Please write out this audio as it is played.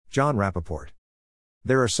Jon Rappoport.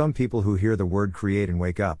 There are some people who hear the word create and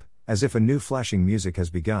wake up, as if a new flashing music has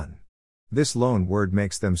begun. This lone word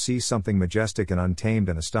makes them see something majestic and untamed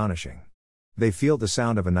and astonishing. They feel the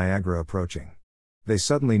sound of a Niagara approaching. They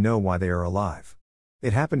suddenly know why they are alive.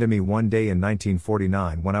 It happened to me one day in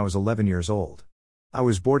 1949 when I was 11 years old. I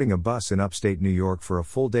was boarding a bus in upstate New York for a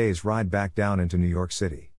full day's ride back down into New York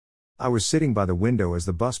City. I was sitting by the window as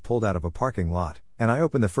the bus pulled out of a parking lot, and I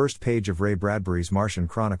opened the first page of Ray Bradbury's Martian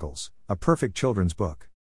Chronicles, a perfect children's book.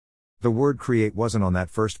 The word create wasn't on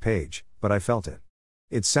that first page, but I felt it.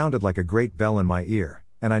 It sounded like a great bell in my ear,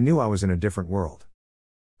 and I knew I was in a different world.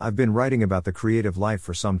 I've been writing about the creative life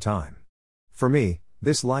for some time. For me,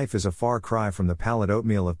 this life is a far cry from the pallid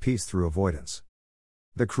oatmeal of peace through avoidance.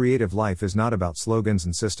 The creative life is not about slogans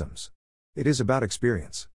and systems. It is about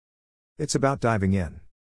experience. It's about diving in.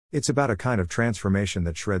 It's about a kind of transformation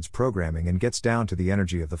that shreds programming and gets down to the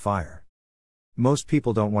energy of the fire. Most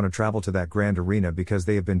people don't want to travel to that grand arena because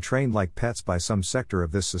they have been trained like pets by some sector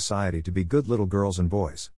of this society to be good little girls and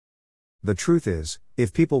boys. The truth is,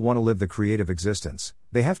 if people want to live the creative existence,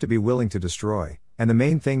 they have to be willing to destroy, and the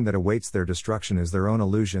main thing that awaits their destruction is their own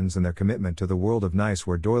illusions and their commitment to the world of nice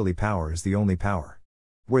where doily power is the only power.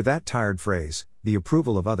 Where that tired phrase, the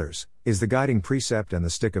approval of others, is the guiding precept and the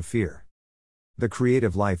stick of fear. The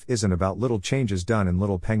creative life isn't about little changes done in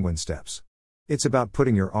little penguin steps. It's about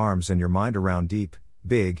putting your arms and your mind around deep,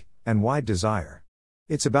 big, and wide desire.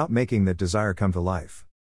 It's about making that desire come to life.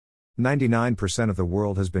 99% of the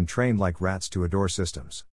world has been trained like rats to adore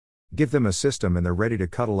systems. Give them a system and they're ready to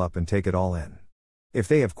cuddle up and take it all in. If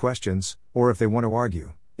they have questions, or if they want to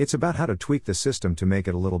argue, it's about how to tweak the system to make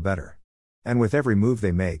it a little better. And with every move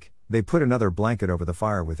they make, they put another blanket over the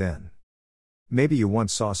fire within. Maybe you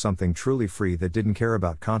once saw something truly free that didn't care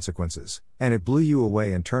about consequences, and it blew you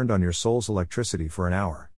away and turned on your soul's electricity for an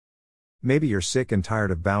hour. Maybe you're sick and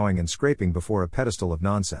tired of bowing and scraping before a pedestal of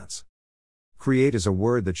nonsense. Create is a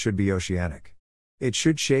word that should be oceanic. It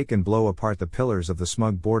should shake and blow apart the pillars of the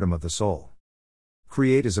smug boredom of the soul.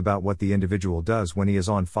 Create is about what the individual does when he is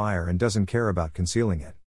on fire and doesn't care about concealing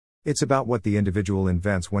it. It's about what the individual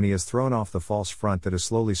invents when he has thrown off the false front that is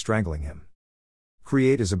slowly strangling him.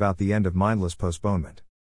 Create is about the end of mindless postponement.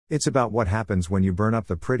 It's about what happens when you burn up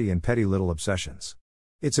the pretty and petty little obsessions.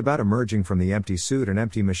 It's about emerging from the empty suit and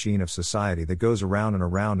empty machine of society that goes around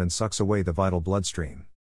and sucks away the vital bloodstream.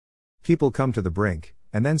 People come to the brink,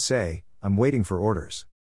 and then say, I'm waiting for orders.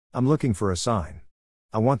 I'm looking for a sign.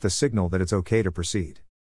 I want the signal that it's okay to proceed.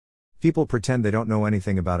 People pretend they don't know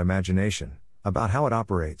anything about imagination, about how it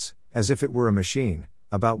operates, as if it were a machine,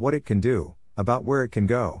 about what it can do, about where it can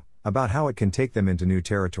go, about how it can take them into new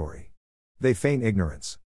territory. They feign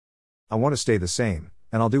ignorance. I want to stay the same,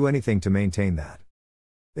 and I'll do anything to maintain that.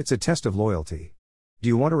 It's a test of loyalty. Do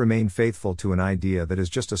you want to remain faithful to an idea that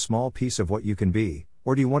is just a small piece of what you can be,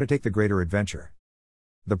 or do you want to take the greater adventure?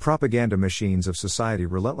 The propaganda machines of society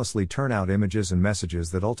relentlessly turn out images and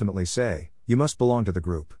messages that ultimately say, you must belong to the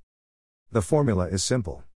group. The formula is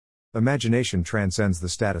simple. Imagination transcends the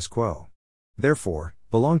status quo. Therefore,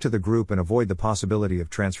 belong to the group and avoid the possibility of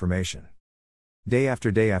transformation. Day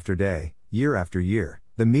after day after day, year after year,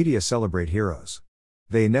 the media celebrate heroes.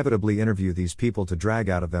 They inevitably interview these people to drag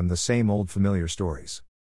out of them the same old familiar stories.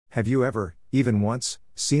 Have you ever, even once,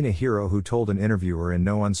 seen a hero who told an interviewer in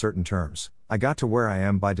no uncertain terms, I got to where I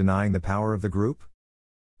am by denying the power of the group?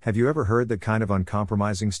 Have you ever heard that kind of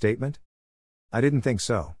uncompromising statement? I didn't think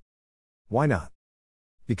so. Why not?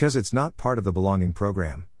 Because it's not part of the belonging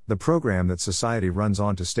program, the program that society runs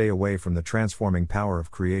on to stay away from the transforming power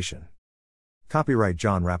of creation. Copyright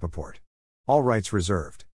Jon Rappoport. All rights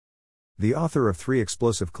reserved. The author of 3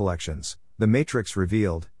 explosive collections, The Matrix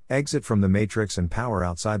Revealed, Exit from the Matrix and Power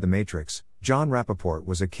Outside the Matrix, Jon Rappoport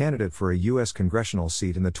was a candidate for a U.S. congressional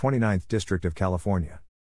seat in the 29th District of California.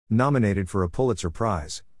 Nominated for a Pulitzer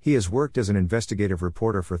Prize, he has worked as an investigative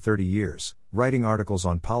reporter for 30 years, writing articles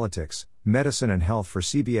on politics, medicine and health for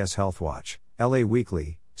CBS Health Watch, LA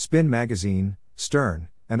Weekly, Spin Magazine, Stern,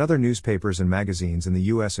 and other newspapers and magazines in the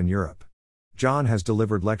US and Europe. Jon has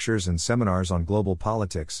delivered lectures and seminars on global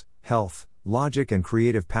politics, health, logic and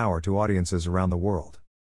creative power to audiences around the world.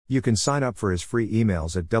 You can sign up for his free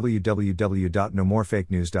emails at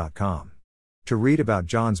www.nomorefakenews.com. To read about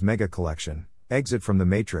Jon's mega collection, Exit from the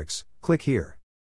Matrix, click here.